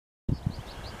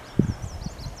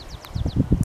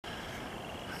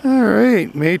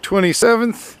Alright, May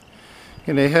 27th.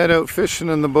 Gonna head out fishing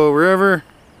in the Bow River.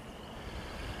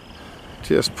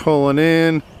 Just pulling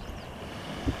in.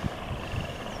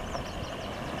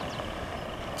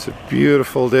 It's a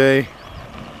beautiful day.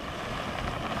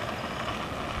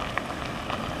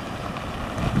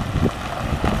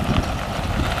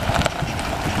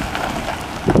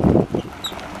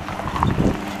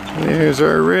 There's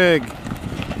our rig.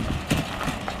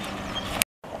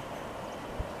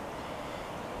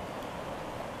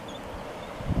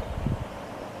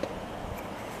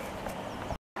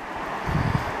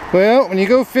 Well, when you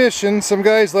go fishing, some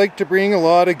guys like to bring a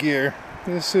lot of gear.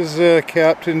 This is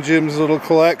Captain Jim's little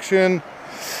collection.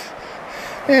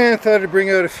 And I thought I'd bring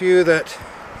out a few that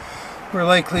we're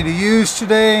likely to use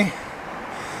today.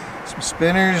 Some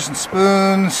spinners and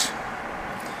spoons,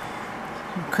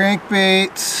 some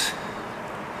crankbaits,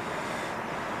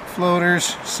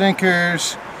 floaters,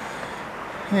 sinkers,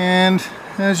 and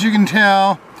as you can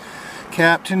tell,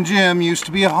 Captain Jim used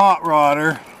to be a hot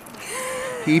rodder.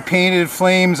 He painted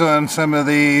flames on some of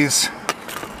these.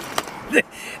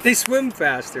 They swim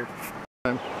faster.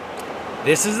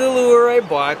 This is the lure I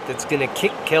bought that's gonna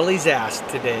kick Kelly's ass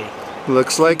today.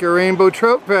 Looks like a rainbow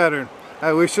trout pattern.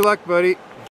 I wish you luck, buddy.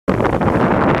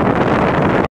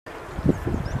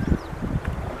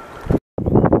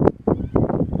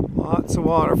 Lots of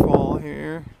waterfall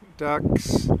here.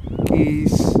 Ducks,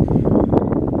 geese,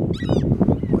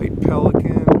 white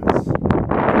pelicans.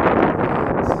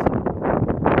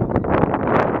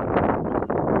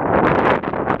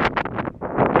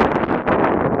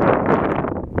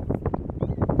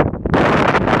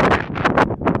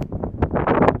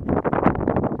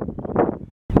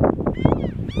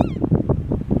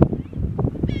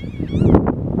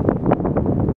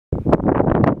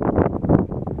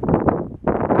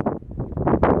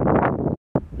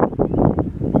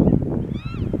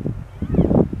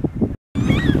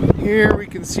 Here we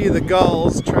can see the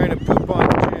gulls trying to poop on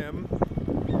Jim.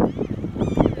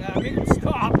 Yeah, make them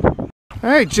stop.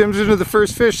 Alright, Jim's into the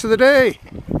first fish of the day.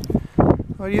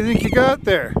 What do you think you got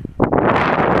there?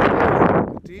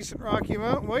 Decent Rocky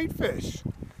Mountain whitefish.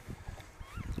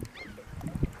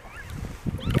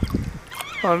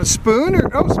 On a spoon or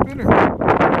oh, spinner?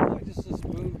 Oh, just a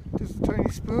spoon. Just a tiny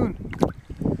spoon.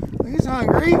 He's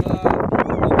hungry.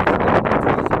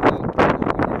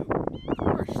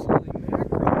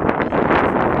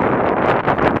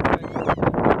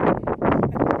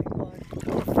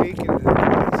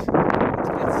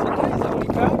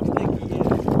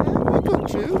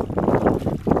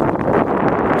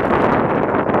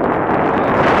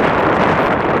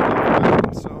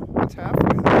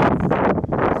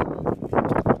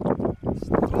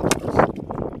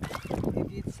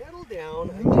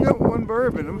 We got one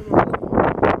barb in him.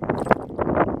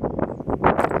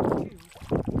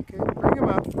 Okay, bring him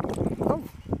up. Oh.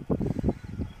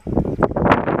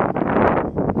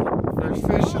 First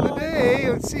fish of the day.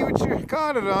 Let's see what you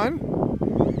caught it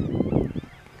on.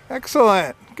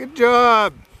 Excellent. Good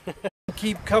job.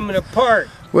 Keep coming apart.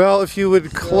 Well, if you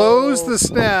would close the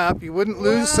snap, you wouldn't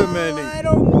lose so many. I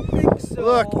don't think so.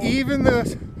 Look, even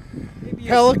the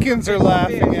pelicans are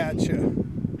laughing at you.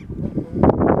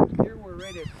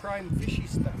 Prime fishy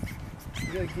stuff.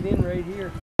 You gotta get in right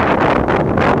here.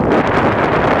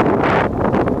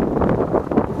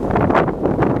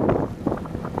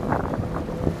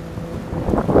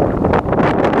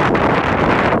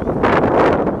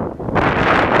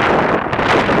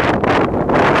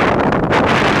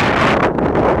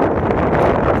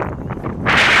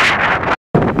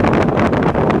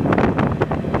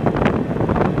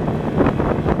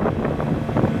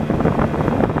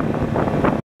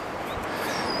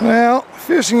 Well,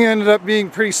 fishing ended up being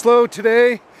pretty slow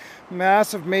today.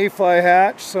 Massive mayfly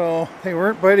hatch, so they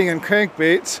weren't biting on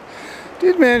crankbaits.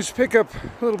 Did manage to pick up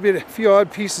a few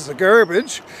odd pieces of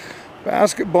garbage.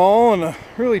 Basketball and a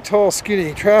really tall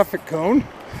skinny traffic cone.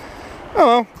 Oh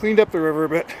well, cleaned up the river a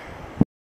bit.